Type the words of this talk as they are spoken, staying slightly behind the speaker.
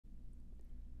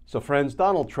So friends,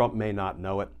 Donald Trump may not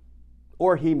know it,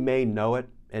 or he may know it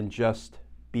and just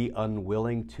be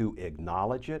unwilling to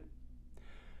acknowledge it,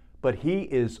 but he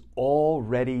is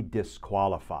already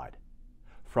disqualified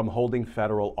from holding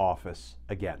federal office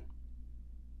again.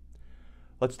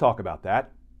 Let's talk about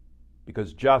that,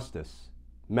 because justice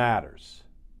matters.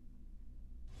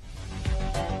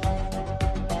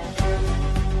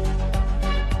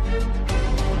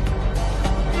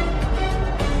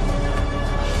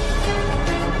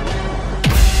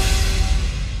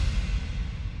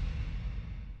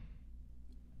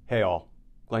 Hey all,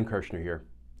 Glenn Kirshner here.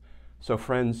 So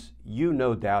friends, you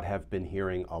no doubt have been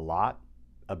hearing a lot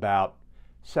about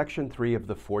Section 3 of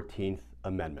the 14th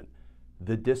Amendment,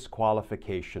 the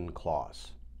disqualification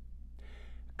clause.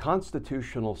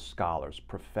 Constitutional scholars,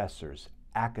 professors,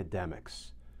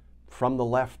 academics, from the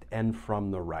left and from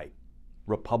the right,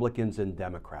 Republicans and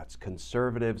Democrats,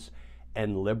 conservatives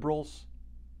and liberals,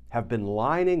 have been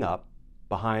lining up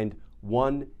behind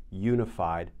one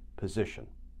unified position: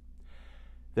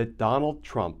 that Donald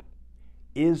Trump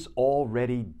is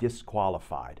already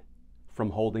disqualified from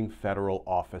holding federal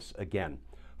office again,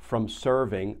 from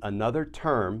serving another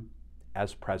term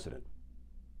as president.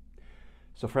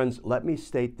 So friends, let me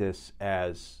state this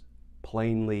as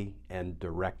plainly and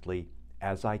directly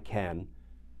as I can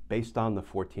based on the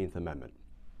 14th Amendment.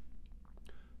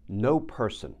 No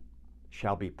person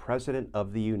shall be president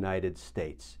of the United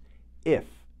States if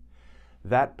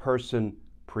that person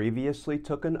previously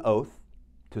took an oath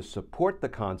to support the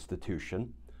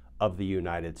Constitution of the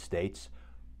United States,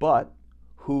 but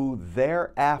who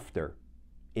thereafter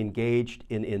engaged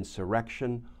in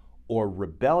insurrection or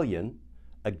rebellion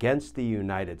against the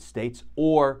United States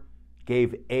or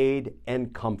gave aid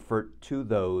and comfort to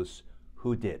those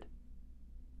who did.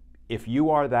 If you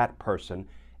are that person,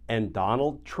 and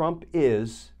Donald Trump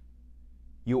is,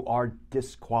 you are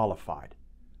disqualified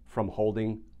from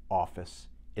holding office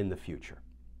in the future.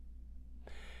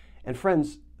 And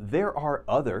friends, there are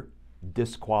other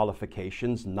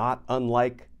disqualifications not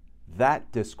unlike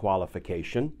that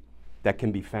disqualification that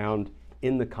can be found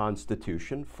in the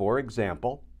Constitution. For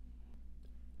example,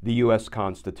 the U.S.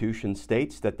 Constitution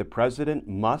states that the president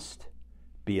must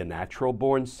be a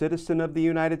natural-born citizen of the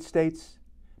United States,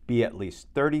 be at least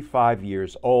 35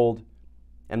 years old,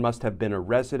 and must have been a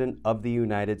resident of the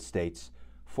United States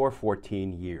for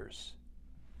 14 years.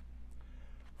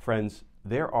 Friends,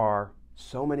 there are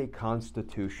so many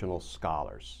constitutional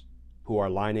scholars who are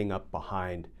lining up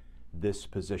behind this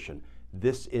position,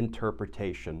 this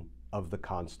interpretation of the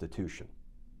Constitution.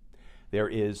 There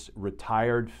is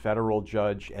retired federal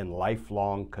judge and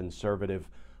lifelong conservative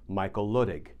Michael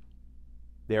Luttig.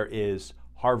 There is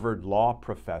Harvard law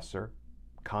professor,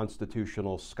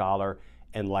 constitutional scholar,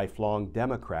 and lifelong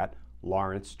Democrat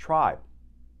Lawrence Tribe.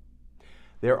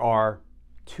 There are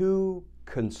two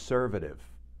conservative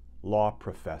law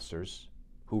professors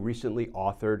who recently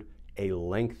authored a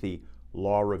lengthy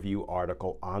law review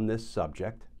article on this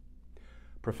subject.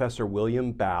 Professor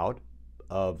William Baude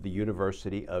of the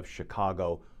University of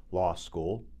Chicago Law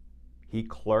School. He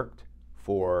clerked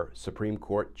for Supreme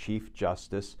Court Chief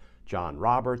Justice John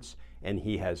Roberts, and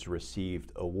he has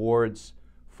received awards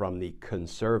from the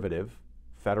Conservative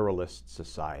Federalist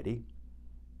Society.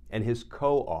 And his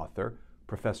co-author,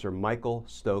 Professor Michael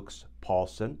Stokes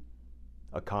Paulsen,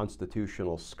 a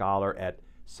constitutional scholar at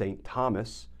St.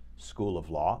 Thomas School of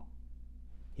Law.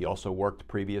 He also worked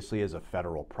previously as a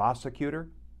federal prosecutor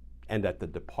and at the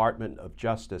Department of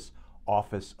Justice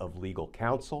Office of Legal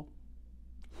Counsel.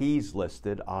 He's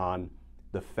listed on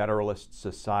the Federalist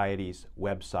Society's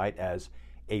website as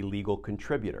a legal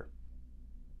contributor.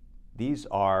 These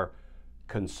are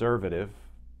conservative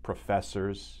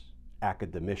professors,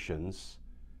 academicians,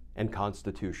 and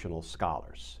constitutional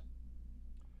scholars.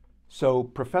 So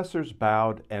Professors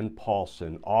Baude and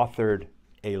Paulsen authored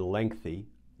a lengthy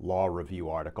law review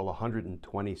article,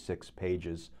 126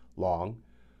 pages long.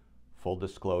 Full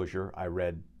disclosure, I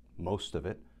read most of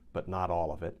it, but not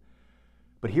all of it.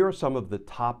 But here are some of the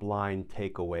top line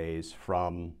takeaways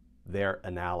from their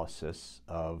analysis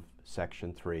of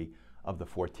Section 3 of the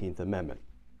 14th Amendment.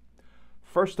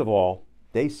 First of all,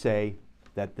 they say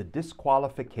that the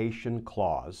disqualification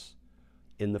clause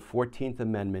in the 14th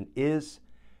Amendment is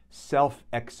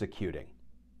self-executing,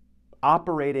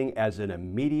 operating as an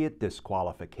immediate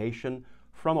disqualification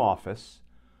from office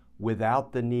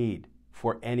without the need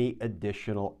for any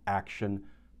additional action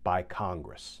by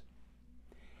Congress.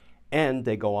 And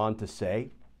they go on to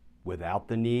say, without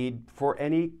the need for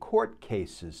any court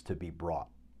cases to be brought.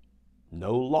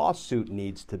 No lawsuit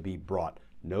needs to be brought,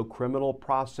 no criminal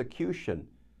prosecution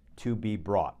to be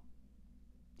brought.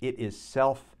 It is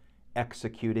self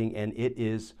executing, and it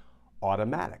is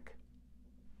automatic.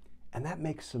 And that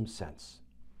makes some sense.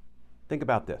 Think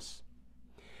about this.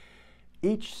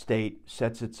 Each state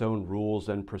sets its own rules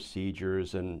and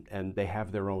procedures, and they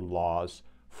have their own laws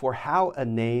for how a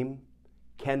name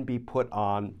can be put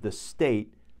on the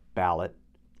state ballot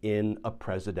in a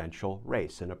presidential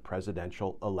race, in a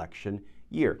presidential election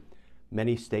year.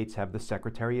 Many states have the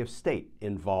Secretary of State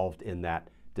involved in that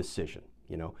decision,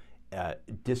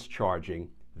 discharging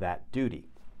that duty.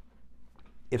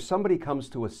 If somebody comes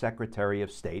to a Secretary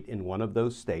of State in one of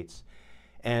those states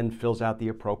and fills out the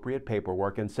appropriate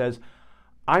paperwork and says,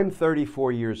 I'm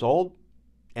 34 years old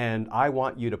and I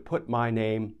want you to put my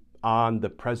name on the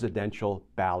presidential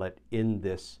ballot in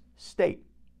this state.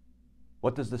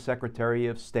 What does the Secretary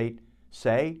of State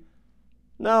say?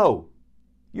 No,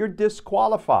 you're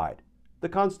disqualified. The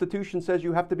Constitution says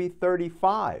you have to be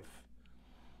 35.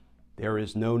 There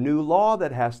is no new law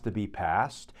that has to be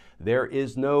passed. There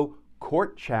is no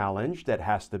court challenge that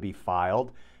has to be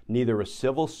filed, neither a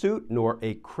civil suit nor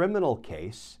a criminal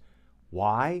case.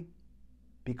 Why?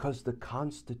 Because the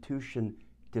Constitution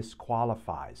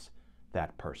disqualifies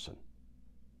that person.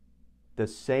 The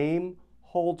same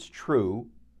holds true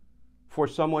for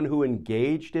someone who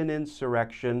engaged in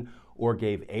insurrection or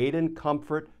gave aid and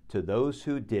comfort to those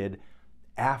who did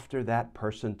after that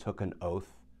person took an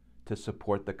oath to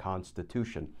support the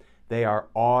Constitution. They are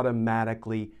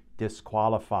automatically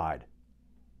disqualified.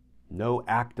 No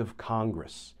act of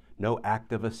Congress, no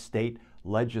act of a state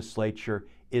legislature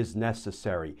is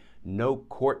necessary. No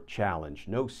court challenge,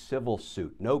 no civil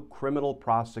suit, no criminal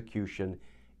prosecution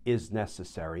is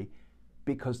necessary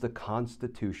because the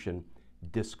Constitution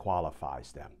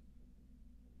disqualifies them.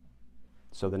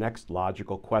 So the next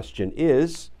logical question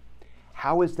is,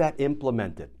 how is that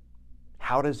implemented?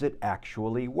 How does it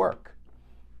actually work?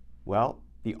 Well,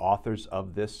 the authors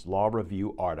of this law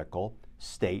review article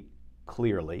state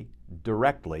clearly,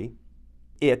 directly,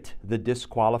 the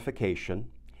disqualification,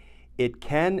 it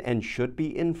can and should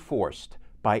be enforced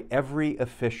by every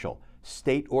official,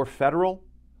 state or federal,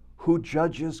 who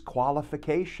judges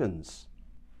qualifications.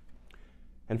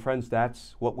 And friends,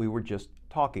 that's what we were just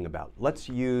talking about. Let's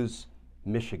use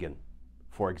Michigan,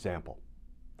 for example.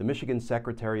 The Michigan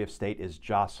Secretary of State is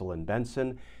Jocelyn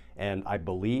Benson, and I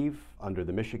believe under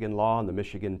the Michigan law and the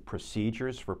Michigan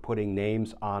procedures for putting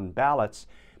names on ballots,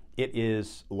 it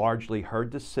is largely her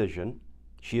decision.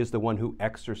 She is the one who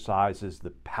exercises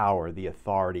the power, the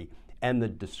authority, and the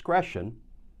discretion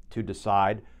to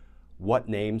decide what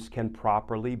names can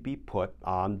properly be put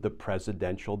on the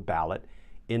presidential ballot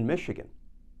in Michigan.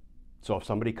 So if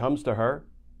somebody comes to her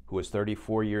who is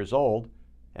 34 years old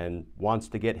and wants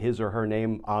to get his or her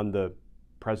name on the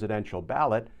presidential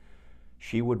ballot,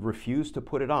 she would refuse to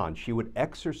put it on. She would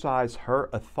exercise her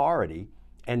authority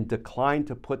and decline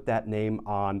to put that name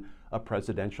on a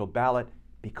presidential ballot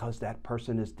because that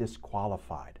person is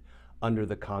disqualified under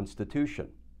the Constitution.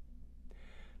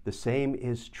 The same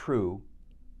is true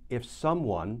if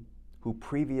someone who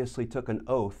previously took an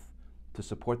oath to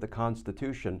support the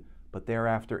Constitution but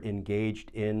thereafter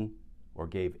engaged in or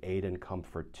gave aid and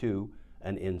comfort to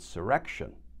an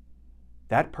insurrection,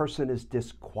 that person is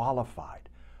disqualified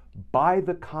by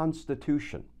the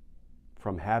Constitution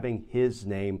from having his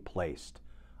name placed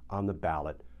on the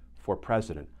ballot for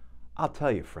president. I'll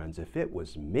tell you, friends, if it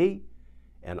was me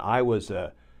and I was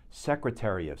a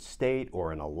Secretary of State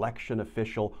or an election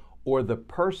official or the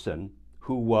person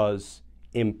who was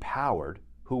empowered,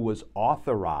 who was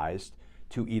authorized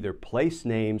to either place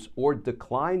names or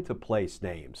decline to place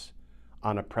names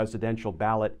on a presidential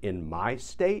ballot in my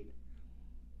state,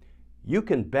 you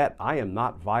can bet I am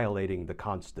not violating the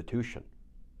Constitution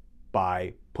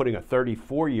by putting a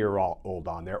 34-year-old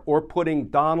on there or putting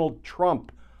Donald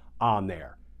Trump on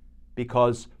there,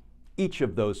 because each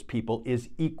of those people is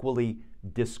equally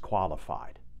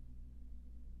disqualified.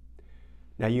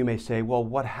 Now you may say, well,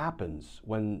 what happens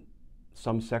when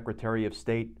some Secretary of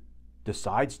State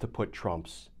decides to put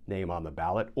Trump's name on the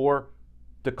ballot or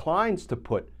declines to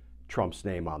put Trump's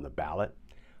name on the ballot?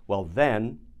 Well,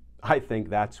 then I think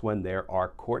that's when there are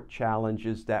court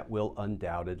challenges that will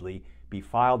undoubtedly be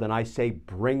filed, and I say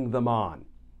bring them on.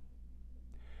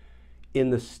 In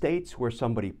the states where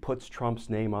somebody puts Trump's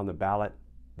name on the ballot,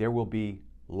 there will be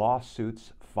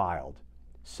lawsuits filed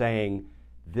saying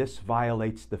this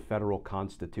violates the federal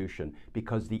Constitution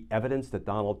because the evidence that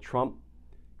Donald Trump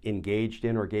engaged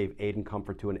in or gave aid and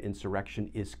comfort to an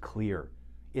insurrection is clear.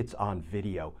 It's on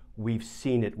video. We've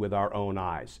seen it with our own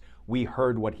eyes. We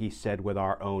heard what he said with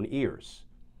our own ears.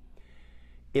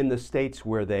 In the states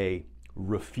where they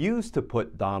refuse to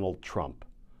put Donald Trump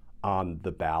on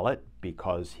the ballot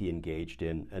because he engaged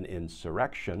in an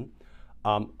insurrection,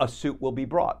 A suit will be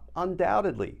brought,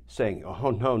 undoubtedly, saying,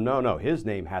 oh, no, no, no, his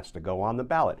name has to go on the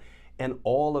ballot. And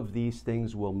all of these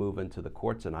things will move into the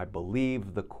courts, and I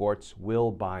believe the courts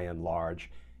will, by and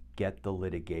large, get the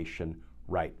litigation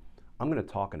right. I'm going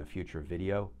to talk in a future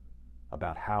video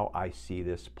about how I see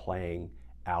this playing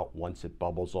out once it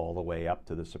bubbles all the way up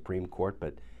to the Supreme Court,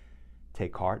 but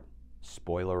take heart,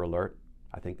 spoiler alert,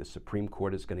 I think the Supreme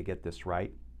Court is going to get this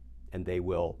right, and they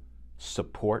will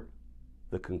support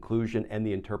the conclusion and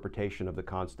the interpretation of the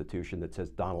Constitution that says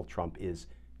Donald Trump is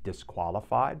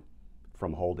disqualified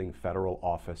from holding federal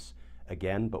office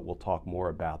again, but we'll talk more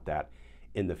about that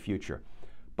in the future.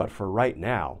 But for right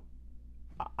now,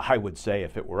 I would say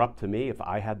if it were up to me, if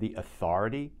I had the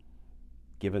authority,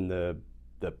 given the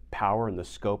power and the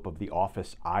scope of the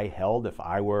office I held, if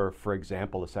I were, for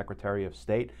example, a Secretary of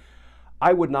State,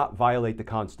 I would not violate the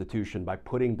Constitution by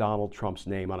putting Donald Trump's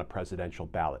name on a presidential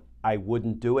ballot. I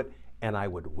wouldn't do it, and I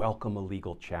would welcome a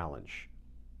legal challenge,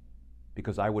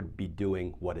 because I would be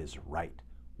doing what is right,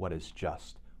 what is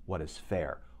just, what is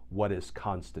fair, what is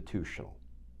constitutional,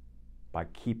 by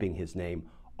keeping his name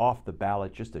off the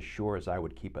ballot just as sure as I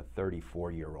would keep a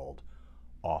 34-year-old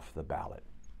off the ballot.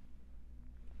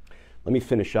 Let me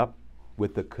finish up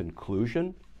with the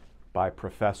conclusion by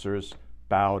Professors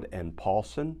Baude and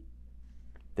Paulsen.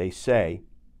 They say,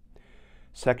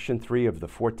 Section 3 of the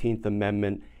 14th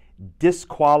Amendment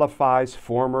disqualifies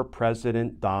former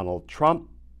President Donald Trump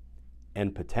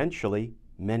and potentially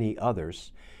many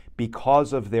others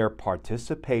because of their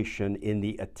participation in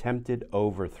the attempted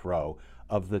overthrow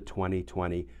of the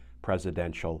 2020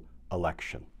 presidential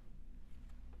election.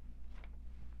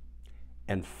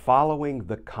 And following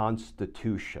the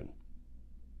Constitution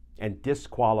and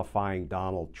disqualifying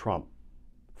Donald Trump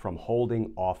from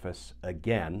holding office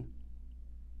again,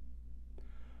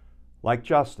 like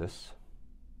justice,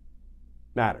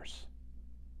 matters.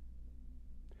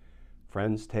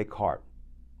 Friends, take heart.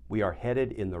 We are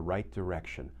headed in the right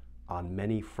direction on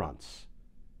many fronts,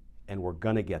 and we're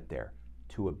going to get there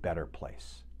to a better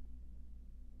place.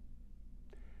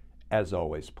 As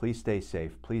always, please stay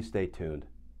safe, please stay tuned,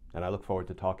 and I look forward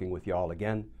to talking with you all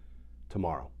again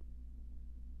tomorrow.